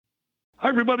Hi,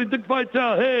 everybody. Dick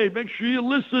Vitale. Hey, make sure you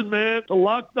listen, man. The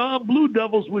Locked On Blue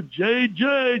Devils with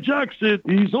J.J. Jackson.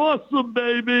 He's awesome,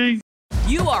 baby.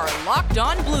 You are Locked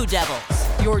On Blue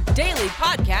Devils, your daily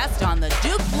podcast on the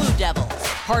Duke Blue Devils,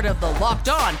 part of the Locked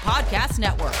On Podcast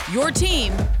Network, your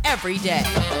team every day.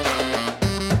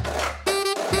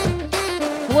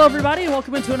 Hello, everybody, and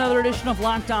welcome into another edition of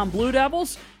Locked On Blue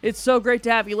Devils. It's so great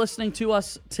to have you listening to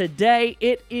us today.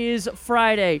 It is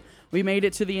Friday. We made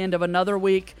it to the end of another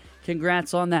week.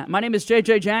 Congrats on that. My name is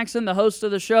J.J. Jackson, the host of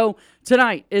the show.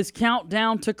 Tonight is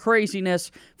Countdown to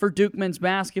Craziness for Duke men's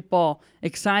basketball.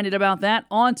 Excited about that.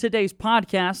 On today's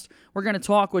podcast, we're going to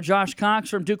talk with Josh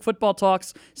Cox from Duke Football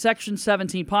Talks Section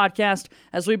 17 podcast,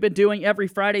 as we've been doing every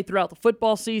Friday throughout the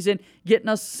football season, getting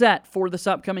us set for this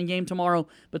upcoming game tomorrow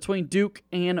between Duke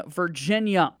and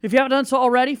Virginia. If you haven't done so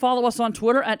already, follow us on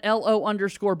Twitter at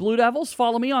LO_Blue Devils.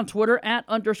 Follow me on Twitter at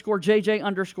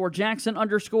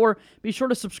 _JJ_Jackson_. Be sure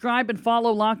to subscribe and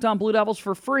follow Locked On Blue Devils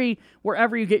for free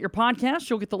wherever you get your podcasts.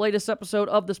 You'll get the latest episode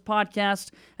of this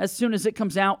podcast as soon as it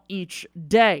comes out each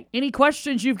day. Any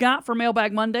questions you've got for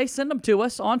Mailbag Monday, send them to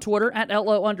us on Twitter at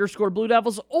LO_Blue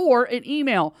Devils or an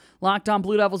email,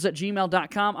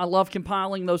 lockedonbluedevils@gmail.com. I love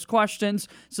compiling those questions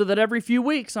so that every few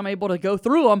weeks I'm able to go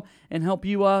through them and help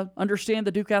you understand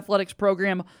the Duke Athletics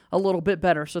program a little bit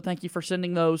better. So thank you for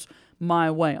sending those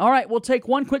my way. All right, we'll take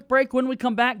one quick break. When we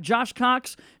come back, Josh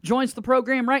Cox joins the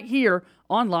program right here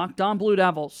on Locked On Blue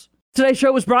Devils. Today's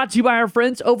show was brought to you by our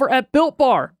friends over at Built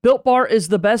Bar. Built Bar is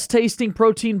the best tasting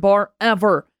protein bar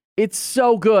ever. It's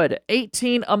so good.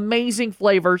 18 amazing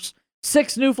flavors,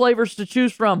 6 new flavors to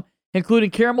choose from,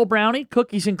 including caramel brownie,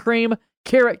 cookies and cream,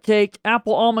 carrot cake,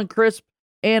 apple almond crisp,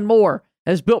 and more.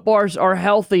 As Built Bars are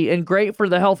healthy and great for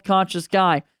the health-conscious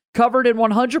guy. Covered in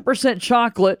 100%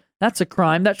 chocolate. That's a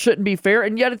crime. That shouldn't be fair,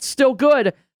 and yet it's still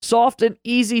good. Soft and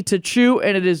easy to chew,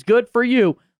 and it is good for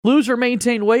you. Lose or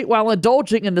maintain weight while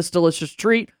indulging in this delicious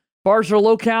treat. Bars are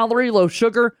low-calorie,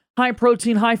 low-sugar,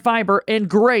 high-protein, high-fiber, and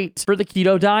great for the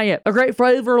keto diet. A great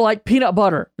flavor like peanut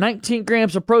butter. 19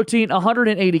 grams of protein,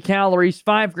 180 calories,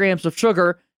 5 grams of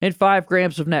sugar, and 5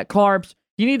 grams of net carbs.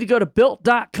 You need to go to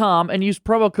Built.com and use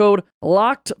promo code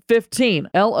LOCKED15,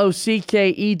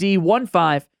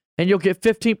 LOCKED15, and you'll get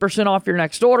 15% off your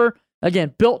next order.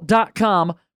 Again,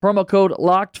 Built.com, promo code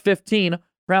LOCKED15,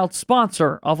 proud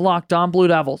sponsor of Locked On Blue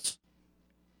Devils.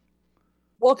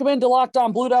 Welcome into Locked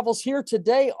On Blue Devils here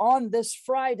today on this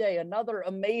Friday. Another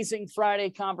amazing Friday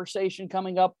conversation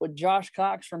coming up with Josh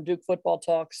Cox from Duke Football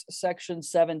Talks Section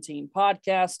 17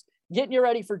 podcast. Getting you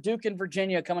ready for Duke and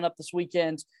Virginia coming up this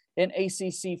weekend in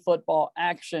ACC football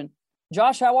action.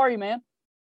 Josh, how are you, man?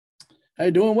 Hey,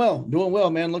 doing well,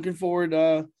 man. Looking forward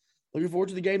to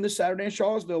the game this Saturday in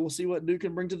Charlottesville. We'll see what Duke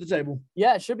can bring to the table.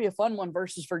 Yeah, it should be a fun one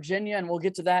versus Virginia, and we'll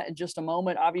get to that in just a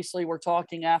moment. Obviously, we're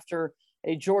talking after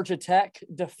a Georgia Tech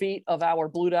defeat of our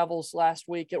Blue Devils last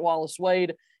week at Wallace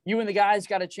Wade. You and the guys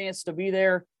got a chance to be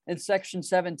there in Section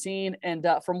 17, and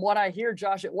from what I hear,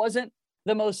 Josh, it wasn't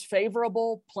the most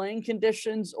favorable playing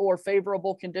conditions or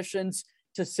favorable conditions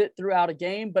to sit throughout a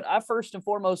game, but I first and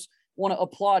foremost want to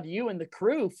applaud you and the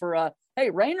crew for hey,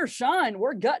 rain or shine,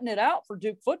 we're gutting it out for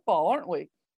Duke football, aren't we?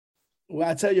 Well,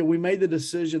 I tell you, we made the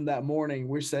decision that morning.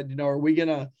 We said, are we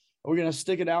gonna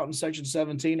stick it out in Section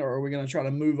 17, or are we gonna try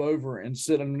to move over and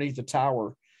sit underneath the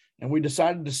tower? And we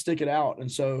decided to stick it out. And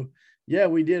so, yeah,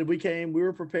 we did. We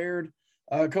were prepared.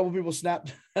 A couple of people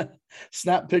snapped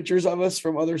pictures of us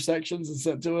from other sections and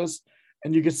sent to us,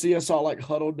 and you could see us all like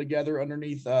huddled together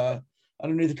underneath a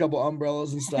couple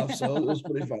umbrellas and stuff. So it was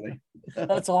pretty funny.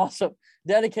 That's awesome.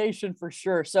 Dedication for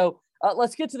sure. So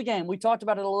let's get to the game. We talked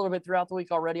about it a little bit throughout the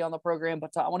week already on the program,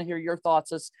 but I want to hear your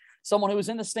thoughts as someone who was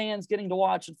in the stands getting to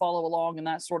watch and follow along and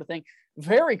that sort of thing.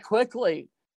 Very quickly,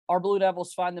 our Blue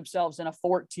Devils find themselves in a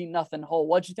 14-0 hole.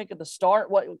 What'd you think at the start?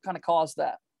 What kind of caused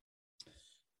that?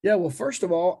 Yeah, well, first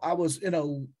of all, I was in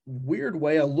a weird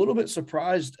way a little bit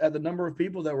surprised at the number of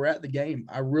people that were at the game.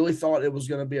 I really thought it was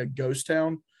going to be a ghost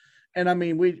town. And, I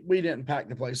mean, we didn't pack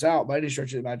the place out by any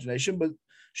stretch of the imagination, but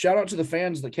shout out to the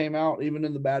fans that came out even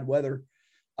in the bad weather.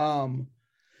 But,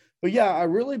 yeah, I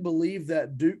really believe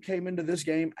that Duke came into this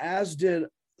game, as did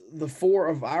the 4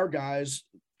 of our guys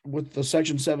with the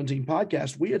Section 17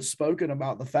 podcast. We had spoken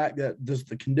about the fact that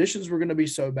the conditions were going to be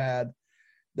so bad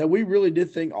that we really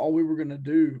did think all we were going to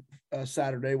do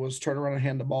Saturday was turn around and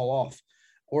hand the ball off,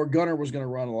 or Gunner was going to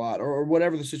run a lot, or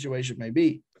whatever the situation may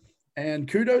be. And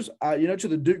kudos, to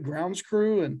the Duke grounds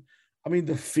crew. And, I mean,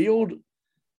 the field,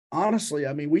 honestly,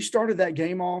 I mean, we started that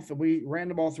game off and we ran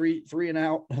the ball three and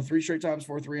out, 3 straight times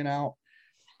for 3 and out.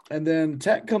 And then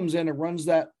Tech comes in and runs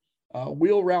that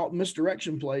wheel route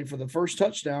misdirection play for the first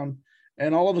touchdown.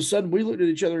 And all of a sudden we looked at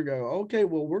each other and go, okay,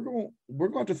 well, we're going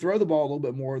to have to throw the ball a little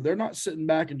bit more. They're not sitting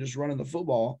back and just running the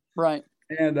football. Right.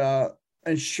 And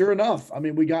sure enough, I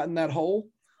mean, we got in that hole.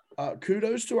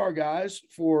 Kudos to our guys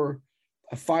for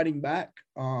fighting back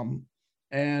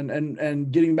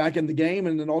and getting back in the game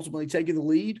and then ultimately taking the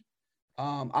lead.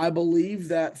 I believe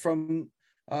that from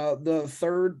the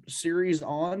third series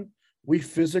on, we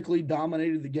physically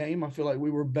dominated the game. I feel like we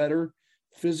were better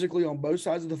physically on both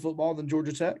sides of the football than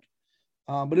Georgia Tech.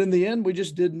 But in the end, we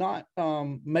just did not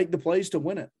make the plays to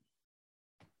win it.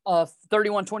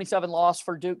 31-27 loss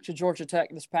for Duke to Georgia Tech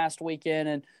this past weekend.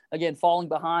 And again, falling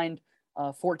behind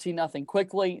 14-0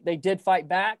 quickly. They did fight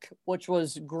back, which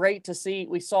was great to see.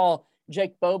 We saw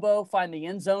Jake Bobo find the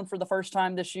end zone for the first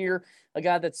time this year, a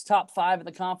guy that's top 5 in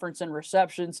the conference in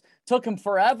receptions. Took him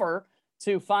forever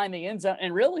to find the end zone.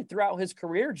 And really throughout his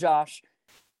career, Josh,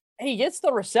 he gets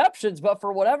the receptions, but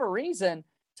for whatever reason,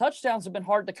 touchdowns have been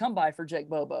hard to come by for Jake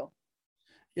Bobo.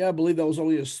 Yeah, I believe that was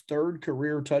only his 3rd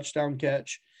career touchdown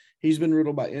catch. He's been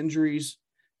riddled by injuries.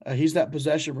 He's that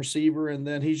possession receiver, and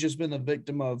then he's just been a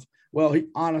victim of, well,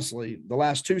 honestly, the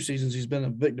last 2 seasons he's been a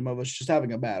victim of us just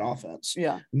having a bad offense.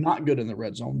 Yeah. Not good in the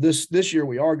red zone. This year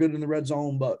we are good in the red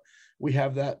zone, but we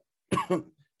have that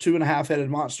 2.5-headed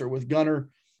monster with Gunner,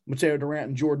 Mateo Durant,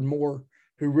 and Jordan Moore,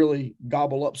 who really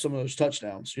gobble up some of those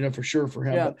touchdowns, for sure for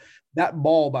him. Yeah. But that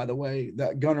ball, by the way,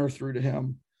 that Gunner threw to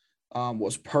him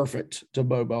was perfect to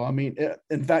Bobo. I mean,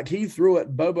 in fact, he threw it.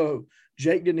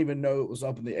 Jake didn't even know it was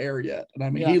up in the air yet. And I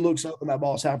mean, He looks up and that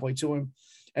ball's halfway to him,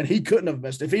 and he couldn't have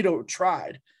missed. If he'd have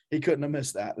tried, he couldn't have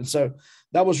missed that. And so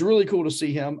that was really cool to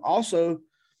see him. Also,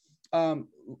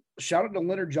 shout out to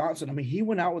Leonard Johnson. I mean, he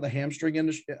went out with a hamstring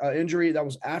injury. That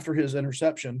was after his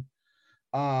interception.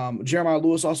 Jeremiah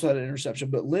Lewis also had an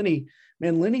interception, but Lenny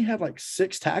had like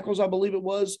 6 tackles, I believe it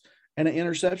was, and an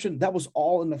interception. That was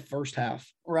all in the first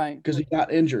half. Right. Because he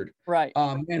got injured. Right.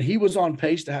 And he was on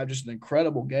pace to have just an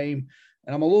incredible game.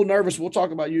 And I'm a little nervous. We'll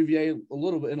talk about UVA in a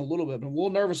little bit, but I'm a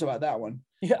little nervous about that one.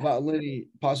 Yeah. About Lenny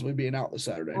possibly being out this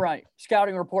Saturday. Right.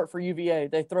 Scouting report for UVA.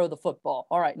 They throw the football.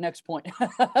 All right. Next point.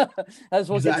 As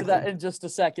we'll get to that in just a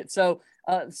second. So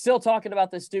still talking about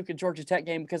this Duke and Georgia Tech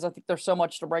game, because I think there's so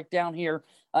much to break down here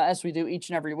as we do each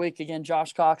and every week. Again,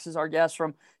 Josh Cox is our guest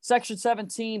from Section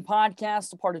 17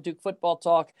 podcast, a part of Duke Football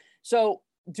Talk. So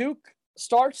Duke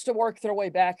starts to work their way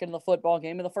back into the football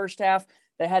game. In the first half,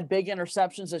 they had big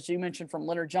interceptions, as you mentioned, from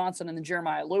Leonard Johnson and then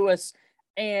Jeremiah Lewis,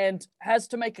 and has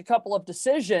to make a couple of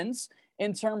decisions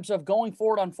in terms of going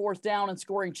forward on 4th down and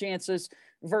scoring chances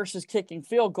versus kicking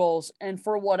field goals. And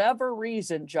for whatever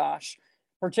reason, Josh,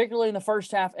 particularly in the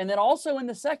first half and then also in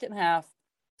the second half,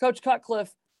 Coach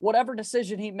Cutcliffe, whatever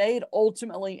decision he made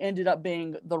ultimately ended up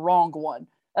being the wrong one.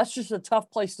 That's just a tough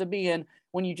place to be in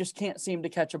when you just can't seem to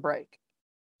catch a break.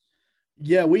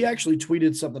 Yeah, we actually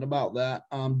tweeted something about that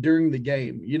during the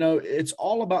game. It's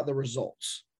all about the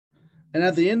results. And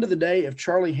at the end of the day, if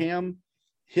Charlie Hamm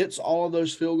hits all of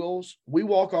those field goals, we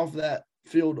walk off that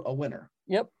field a winner.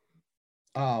 Yep.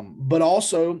 But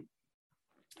also,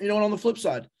 and on the flip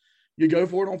side, you go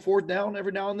for it on 4th down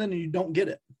every now and then and you don't get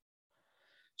it.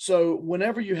 So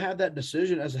whenever you have that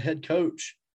decision as a head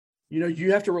coach,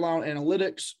 you have to rely on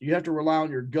analytics. You have to rely on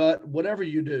your gut, whatever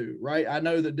you do, right? I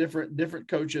know that different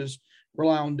coaches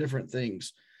rely on different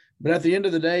things. But at the end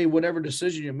of the day, whatever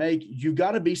decision you make, you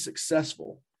got to be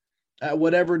successful at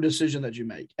whatever decision that you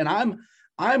make. And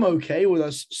I'm okay with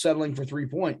us settling for 3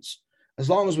 points as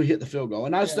long as we hit the field goal.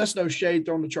 And that's no shade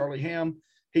thrown to Charlie Hamm.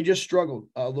 He just struggled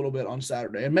a little bit on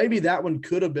Saturday. And maybe that one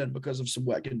could have been because of some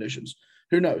wet conditions.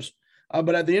 Who knows?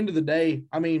 But at the end of the day,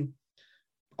 I mean,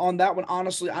 on that one,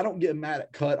 honestly, I don't get mad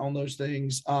at Cut on those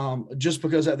things just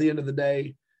because at the end of the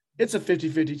day, it's a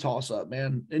 50-50 toss-up,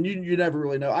 man. And you never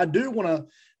really know. I do want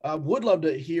to would love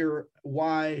to hear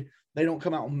why they don't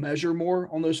come out and measure more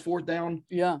on those 4th down.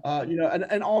 Yeah.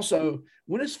 And also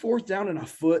when it's 4th down and a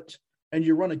foot and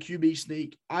you run a QB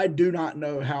sneak, I do not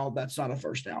know how that's not a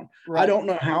first down. Right. I don't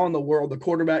know how in the world the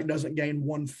quarterback doesn't gain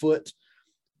 1 foot.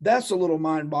 That's a little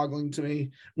mind-boggling to me.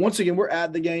 Once again, we're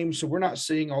at the game, so we're not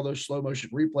seeing all those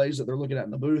slow-motion replays that they're looking at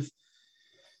in the booth.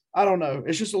 I don't know.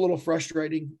 It's just a little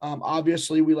frustrating.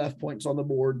 Obviously, we left points on the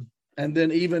board. And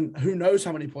then even who knows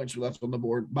how many points we left on the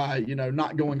board by,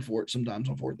 not going for it sometimes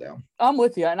on 4th down. I'm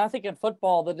with you. And I think in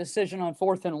football, the decision on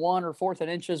 4th and 1 or 4th and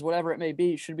inches, whatever it may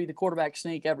be, should be the quarterback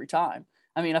sneak every time.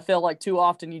 I mean, I feel like too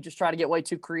often you just try to get way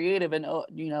too creative and,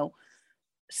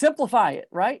 simplify it,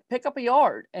 right? Pick up a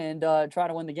yard and try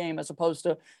to win the game as opposed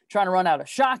to trying to run out a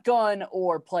shotgun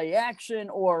or play action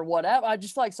or whatever. I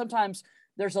just feel like sometimes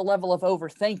there's a level of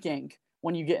overthinking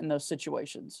when you get in those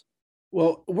situations.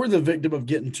 Well, we're the victim of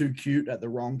getting too cute at the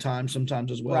wrong time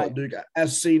sometimes as well, Right. Duke,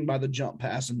 as seen by the jump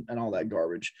pass and all that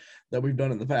garbage that we've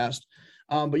done in the past.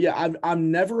 But yeah,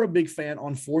 I'm never a big fan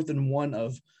on 4th and 1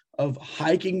 of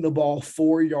hiking the ball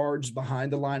 4 yards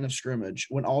behind the line of scrimmage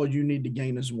when all you need to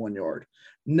gain is 1 yard.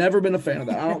 Never been a fan of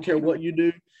that. I don't care what you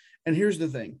do. And here's the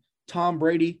thing, Tom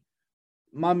Brady,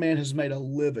 my man has made a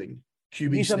living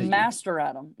QB He's sneaking. a master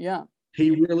at them. Yeah.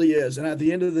 He really is. And at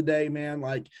the end of the day, man,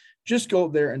 like, just go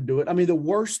up there and do it. I mean, the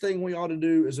worst thing we ought to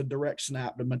do is a direct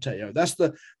snap to Mateo. That's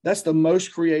the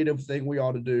most creative thing we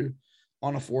ought to do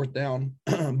on a 4th down.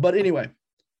 But anyway,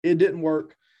 it didn't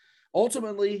work.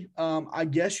 Ultimately, I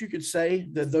guess you could say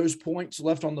that those points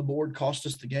left on the board cost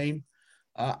us the game.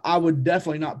 I would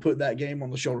definitely not put that game on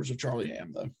the shoulders of Charlie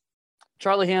Ham, though.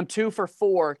 Charlie Ham 2 for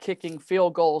 4 kicking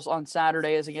field goals on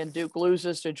Saturday as again Duke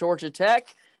loses to Georgia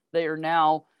Tech. They are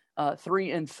now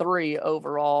 3-3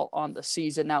 overall on the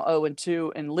season, now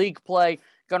 0-2 in league play.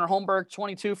 Gunnar Holmberg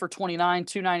 22 for 29,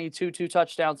 292, 2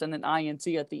 touchdowns, and an INT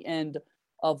at the end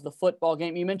of the football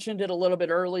game. You mentioned it a little bit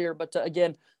earlier, but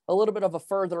again, a little bit of a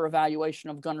further evaluation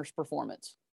of Gunnar's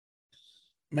performance.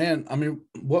 Man, I mean,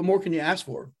 what more can you ask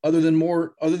for other than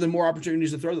more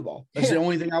opportunities to throw the ball? That's the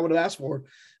only thing I would have asked for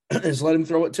is let him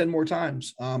throw it 10 more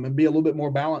times and be a little bit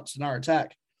more balanced in our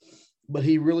attack. But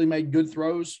he really made good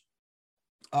throws.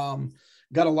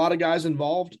 Got a lot of guys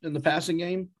involved in the passing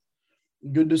game.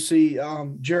 Good to see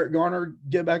Jarrett Garner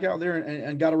get back out there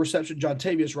and got a reception.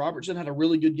 Jontavius Robertson had a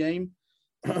really good game.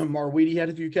 Marweedy had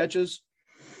a few catches,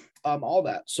 all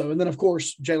that. So, and then of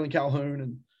course, Jalen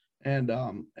Calhoun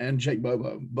and Jake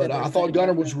Bobo. But I thought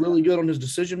Gunnar was really good on his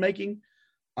decision-making.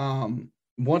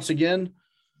 Once again,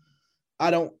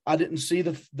 I didn't see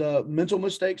the mental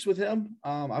mistakes with him.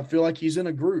 I feel like he's in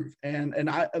a groove. And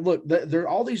I look, there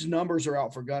all these numbers are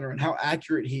out for Gunnar and how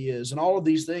accurate he is and all of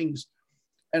these things.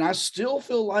 And I still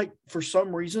feel like for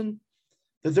some reason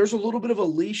that there's a little bit of a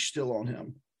leash still on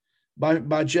him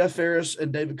by Jeff Ferris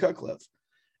and David Cutcliffe.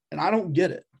 And I don't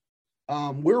get it.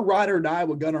 We're ride or die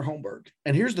with Gunnar Holmberg.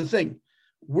 And here's the thing.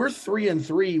 We're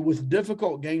 3-3 with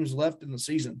difficult games left in the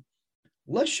season.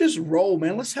 Let's just roll,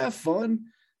 man. Let's have fun.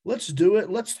 Let's do it.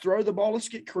 Let's throw the ball. Let's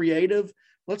get creative.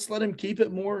 Let's let him keep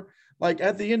it more. Like,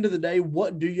 at the end of the day,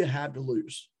 what do you have to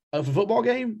lose? Of a football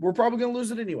game, we're probably going to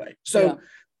lose it anyway. So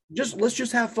let's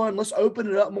just have fun. Let's open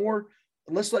it up more.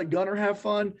 Let's let Gunnar have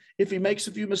fun. If he makes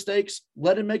a few mistakes,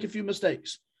 let him make a few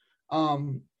mistakes.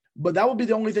 But that would be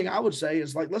the only thing I would say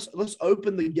is, like, let's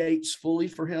open the gates fully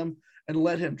for him and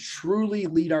let him truly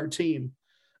lead our team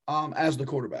as the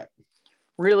quarterback.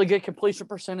 Really good completion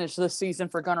percentage this season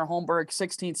for Gunnar Holmberg,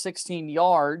 16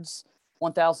 yards,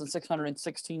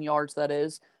 1,616 yards, that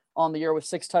is, on the year with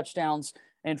 6 touchdowns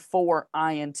and 4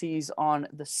 INTs on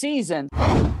the season.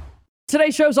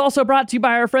 Today's show is also brought to you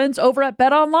by our friends over at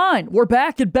BetOnline. We're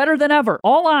back and better than ever.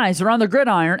 All eyes are on the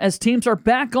gridiron as teams are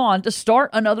back on to start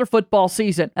another football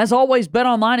season. As always,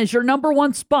 BetOnline is your number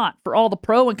one spot for all the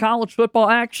pro and college football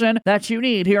action that you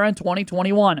need here in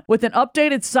 2021. With an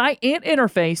updated site and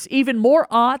interface, even more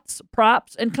odds,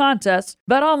 props, and contests,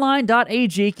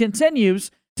 BetOnline.ag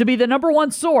continues to be the number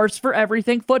one source for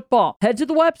everything football. Head to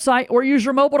the website or use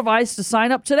your mobile device to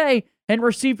sign up today and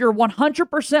receive your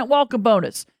 100% welcome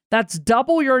bonus. That's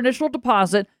double your initial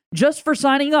deposit just for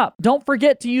signing up. Don't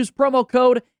forget to use promo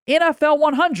code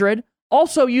NFL100.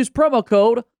 Also use promo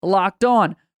code Locked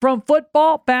On. From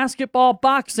football, basketball,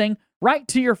 boxing, right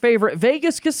to your favorite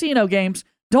Vegas casino games,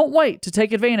 don't wait to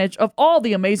take advantage of all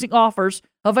the amazing offers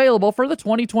available for the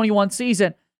 2021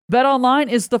 season. BetOnline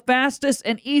is the fastest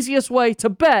and easiest way to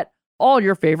bet all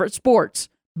your favorite sports.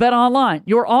 BetOnline,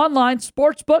 your online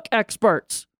sportsbook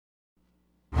experts.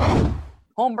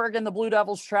 Holmberg and the Blue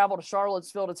Devils travel to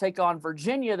Charlottesville to take on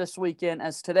Virginia this weekend,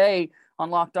 as today on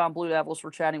Locked On Blue Devils,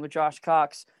 we're chatting with Josh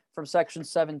Cox from Section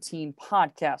 17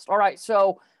 podcast. All right,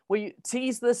 so we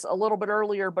teased this a little bit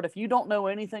earlier, but if you don't know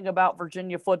anything about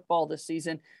Virginia football this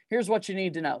season, here's what you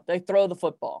need to know. They throw the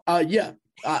football.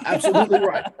 Absolutely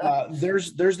right.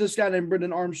 There's this guy named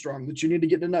Brendan Armstrong that you need to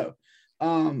get to know.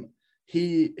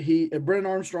 Brendan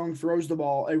Armstrong throws the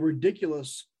ball a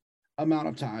ridiculous amount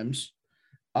of times.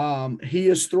 He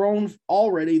has thrown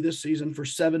already this season for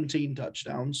 17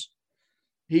 touchdowns.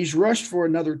 He's rushed for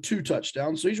another 2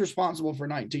 touchdowns, so he's responsible for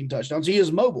 19 touchdowns. He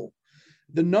is mobile.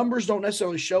 The numbers don't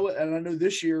necessarily show it, and I know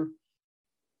this year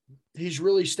he's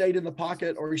really stayed in the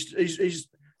pocket, or he's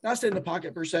not stayed in the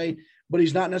pocket per se, but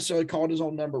he's not necessarily called his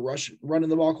own number running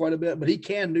the ball quite a bit, but he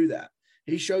can do that.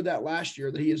 He showed that last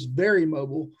year that he is very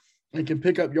mobile and can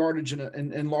pick up yardage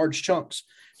in large chunks.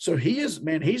 So he's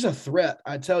a threat,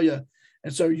 I tell you.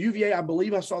 And so UVA, I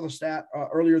believe I saw the stat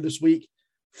earlier this week.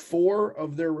 4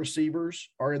 of their receivers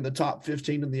are in the top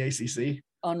 15 in the ACC.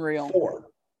 Unreal. 4.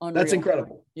 Unreal. That's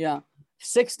incredible. Yeah.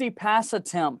 60 pass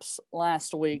attempts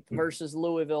last week versus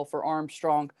Louisville for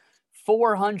Armstrong,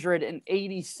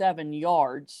 487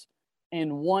 yards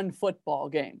in one football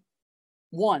game.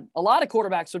 One. A lot of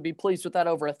quarterbacks would be pleased with that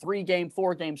over a 3-game,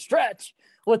 4-game stretch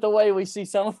with the way we see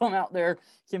some of them out there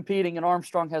competing, and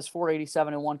Armstrong has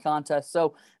 487 in one contest.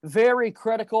 So very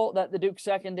critical that the Duke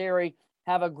secondary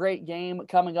have a great game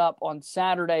coming up on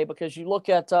Saturday, because you look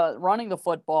at running the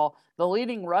football, the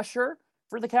leading rusher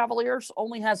for the Cavaliers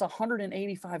only has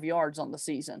 185 yards on the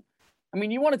season. I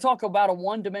mean, you want to talk about a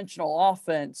one-dimensional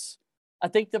offense, I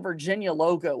think the Virginia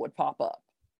logo would pop up.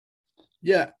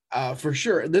 Yeah, for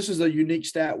sure. This is a unique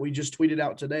stat we just tweeted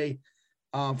out today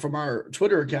from our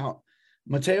Twitter account.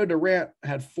 Mateo Durant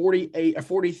had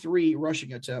 43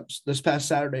 rushing attempts this past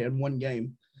Saturday in one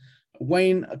game.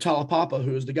 Wayne Talapapa,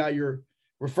 who is the guy you're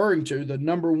referring to, the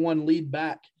number 1 lead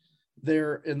back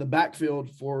there in the backfield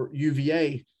for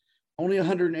UVA, only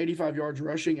 185 yards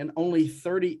rushing and only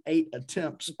 38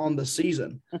 attempts on the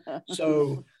season.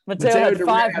 So Mateo had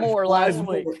 5 more last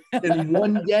week in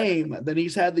one game than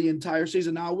he's had the entire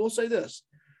season. Now, I will say this.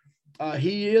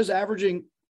 He is averaging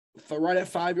right at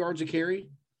 5 yards a carry.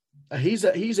 He's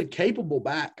a capable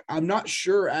back. I'm not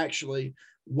sure actually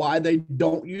why they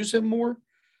don't use him more.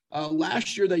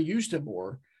 Last year they used him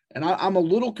more, and I'm a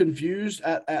little confused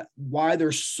at why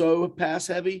they're so pass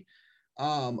heavy.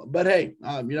 But hey,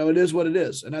 it is what it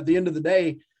is. And at the end of the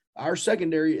day, our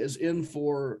secondary is in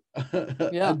for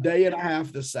a day and a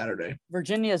half this Saturday.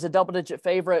 Virginia is a double-digit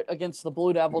favorite against the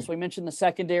Blue Devils. We mentioned the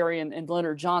secondary and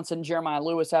Leonard Johnson, Jeremiah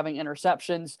Lewis having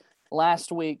interceptions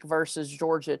last week versus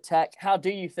Georgia Tech. How do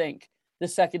you think the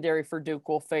secondary for Duke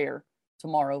will fare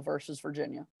tomorrow versus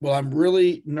Virginia? Well, I'm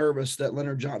really nervous that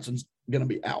Leonard Johnson's going to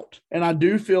be out. And I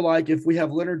do feel like if we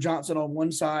have Leonard Johnson on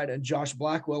one side and Josh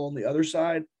Blackwell on the other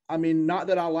side, I mean, not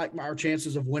that I like our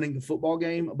chances of winning the football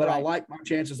game, but right. I like my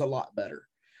chances a lot better.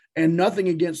 And nothing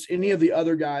against any of the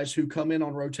other guys who come in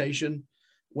on rotation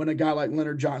when a guy like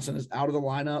Leonard Johnson is out of the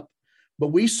lineup. But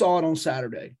we saw it on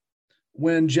Saturday.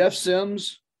 When Jeff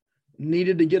Sims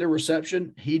needed to get a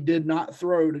reception, he did not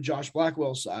throw to Josh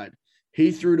Blackwell's side.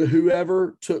 He threw to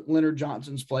whoever took Leonard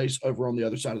Johnson's place over on the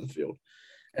other side of the field.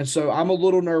 And so I'm a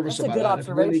little nervous about that.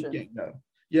 Observation. If Lenny can't go.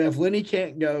 Yeah, if Lenny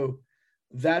can't go,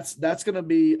 that's going to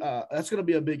be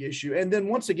a big issue. And then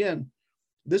once again,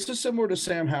 this is similar to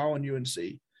Sam Howell and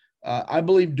UNC. I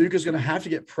believe Duke is going to have to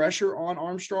get pressure on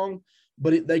Armstrong,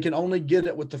 but they can only get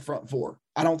it with the front 4.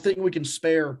 I don't think we can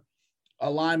spare a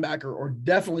linebacker, or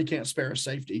definitely can't spare a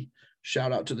safety.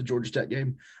 Shout out to the Georgia Tech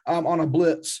game on a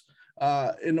blitz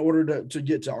in order to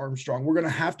get to Armstrong. We're going to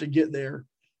have to get there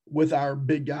with our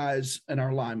big guys and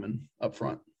our linemen up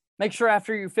front. Make sure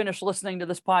after you finish listening to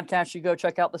this podcast, you go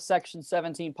check out the Section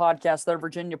 17 podcast. Their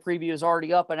Virginia preview is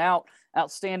already up and out.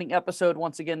 Outstanding episode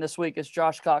once again this week as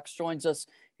Josh Cox joins us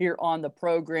here on the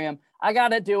program. I got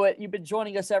to do it. You've been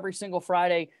joining us every single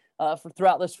Friday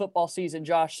throughout this football season,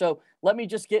 Josh. So let me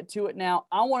just get to it now.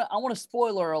 I want a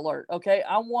spoiler alert, okay?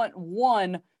 I want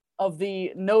one of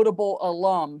the notable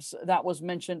alums that was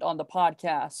mentioned on the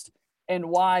podcast and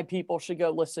why people should go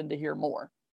listen to hear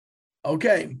more.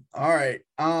 Okay. All right.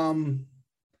 All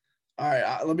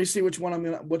right. Let me see which one I'm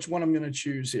gonna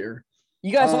choose here.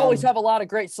 You guys always have a lot of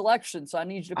great selections, so I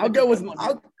need you to. I'll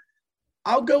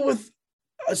go with.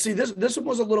 See, this one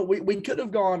was a little. We could have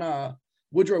gone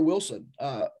Woodrow Wilson,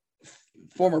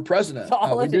 former president.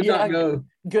 We did not go.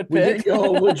 Good pick. We didn't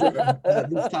go Woodrow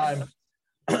this time.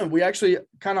 We actually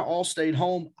kind of all stayed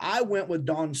home. I went with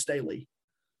Dawn Staley.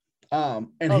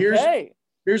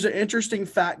 Here's an interesting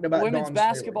fact about women's Dawn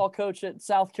basketball Staley. Coach at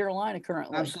South Carolina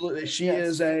currently. Absolutely. She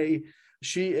is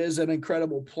an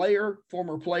incredible player,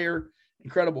 former player,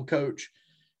 incredible coach.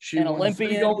 She won Olympian,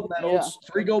 3 gold medals,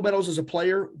 3 gold medals as a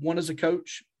player, 1 as a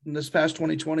coach in this past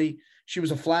 2020. She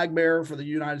was a flag bearer for the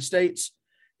United States.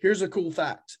 Here's a cool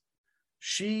fact.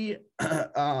 She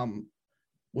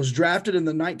was drafted in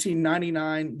the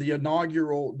 1999, the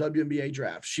inaugural WNBA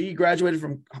draft. She graduated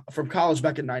from college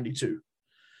back in 92.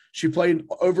 She played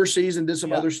overseas and did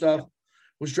some other stuff,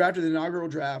 was drafted in the inaugural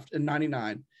draft in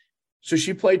 99. So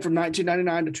she played from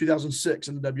 1999 to 2006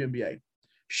 in the WNBA.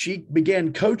 She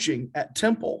began coaching at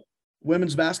Temple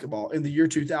women's basketball in the year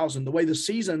 2000. The way the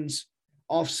seasons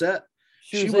offset,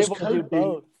 she was able coaching to do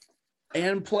both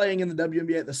and playing in the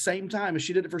WNBA at the same time, and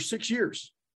she did it for 6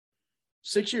 years.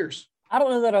 6 years. I don't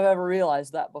know that I've ever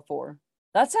realized that before.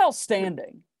 That's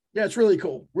outstanding. Yeah, it's really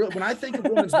cool. When I think of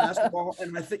women's basketball,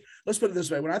 and let's put it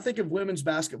this way. When I think of women's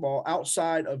basketball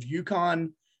outside of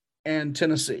UConn and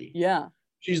Tennessee, yeah,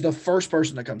 she's the first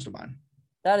person that comes to mind.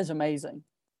 That is amazing.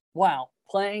 Wow.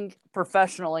 Playing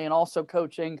professionally and also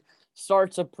coaching,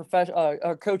 starts a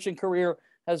coaching career,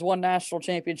 has won national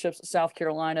championships at South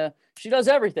Carolina. She does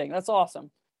everything. That's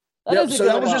awesome. So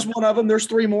that was just one of them. There's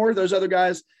 3 more. Those other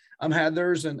guys had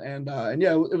theirs, and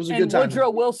yeah, it was a good time.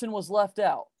 Woodrow Wilson was left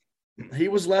out. He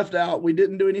was left out. We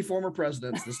didn't do any former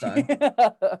presidents this time.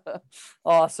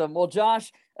 Awesome. Well,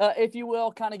 Josh, if you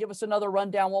will, kind of give us another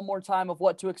rundown one more time of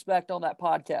what to expect on that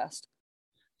podcast.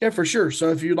 Yeah, for sure. So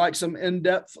if you'd like some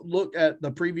in-depth look at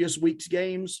the previous week's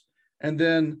games, and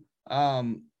then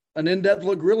an in-depth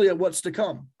look really at what's to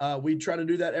come. We try to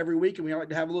do that every week, and we like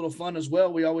to have a little fun as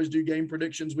well. We always do game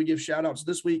predictions. We give shout-outs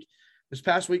this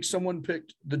past week. Someone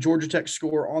picked the Georgia Tech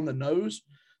score on the nose.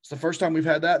 It's the first time we've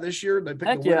had that this year. They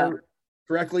picked the winner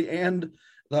correctly and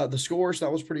the score, so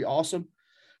that was pretty awesome.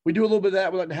 We do a little bit of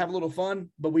that. We like to have a little fun,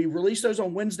 but we release those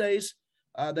on Wednesdays.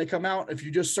 They come out. If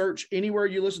you just search anywhere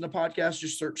you listen to podcasts,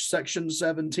 just search Section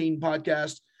 17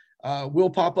 podcast. We'll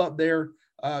pop up there.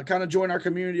 Kind of join our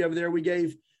community over there. We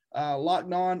gave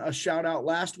Locked On a shout out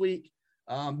last week.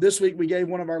 This week we gave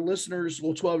one of our listeners, a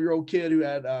little 12-year-old kid who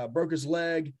had broke his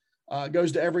leg,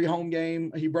 goes to every home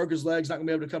game. He broke his leg. He's not going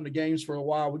to be able to come to games for a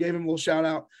while. We gave him a little shout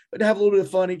out, but to have a little bit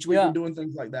of fun each week and doing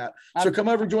things like that. So come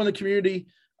over and join the community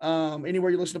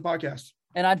anywhere you listen to podcasts.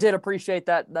 And I did appreciate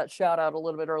that shout out a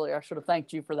little bit earlier. I should have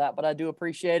thanked you for that, but I do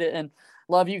appreciate it and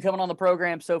love you coming on the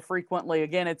program so frequently.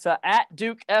 Again, it's at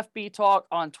Duke FB Talk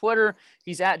on Twitter.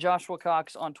 He's at Joshua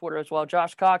Cox on Twitter as well.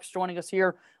 Josh Cox joining us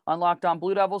here on Locked On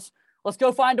Blue Devils. Let's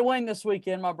go find a win this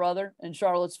weekend, my brother, in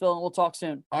Charlottesville, and we'll talk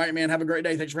soon. All right, man. Have a great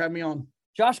day. Thanks for having me on.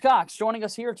 Josh Cox joining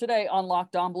us here today on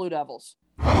Locked On Blue Devils.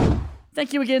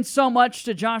 Thank you again so much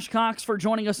to Josh Cox for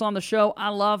joining us on the show. I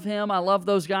love him. I love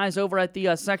those guys over at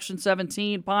the Section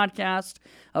 17 podcast.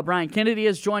 Brian Kennedy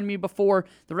has joined me before.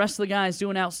 The rest of the guys do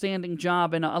an outstanding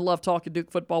job, and I love talking Duke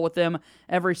football with them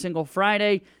every single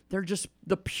Friday. They're just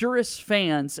the purest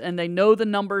fans, and they know the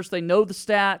numbers. They know the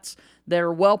stats.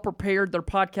 They're well prepared. Their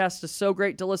podcast is so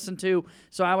great to listen to,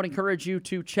 so I would encourage you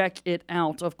to check it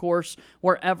out, of course,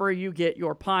 wherever you get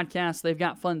your podcasts. They've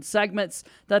got fun segments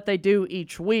that they do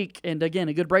each week, and again,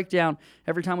 a good breakdown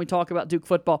every time we talk about Duke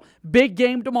football. Big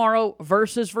game tomorrow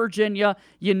versus Virginia.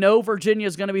 You know Virginia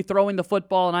is going to be throwing the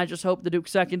football, and I just hope the Duke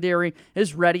secondary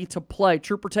is ready to play.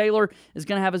 Trooper Taylor is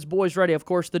going to have his boys ready. Of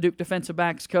course, the Duke defensive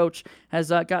backs coach has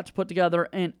got to put together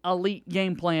an elite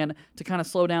game plan to kind of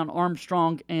slow down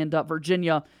Armstrong and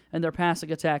Virginia and their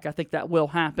passing attack. I think that will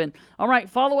happen. All right,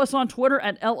 follow us on Twitter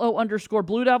at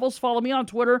LO_Blue Devils. Follow me on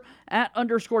Twitter at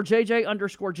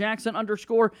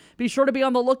 _JJ_Jackson_. Be sure to be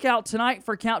on the lookout tonight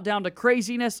for Countdown to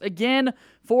Craziness again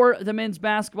for the men's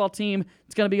basketball team.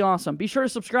 It's going to be awesome. Be sure to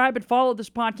subscribe and follow this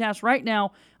podcast right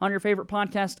now on your favorite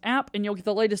podcast app, and you'll get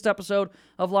the latest episode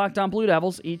of Locked On Blue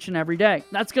Devils each and every day.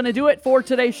 That's going to do it for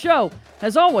today's show.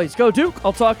 As always, go Duke.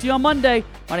 I'll talk to you on Monday.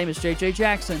 My name is JJ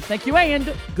Jackson. Thank you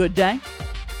and good day.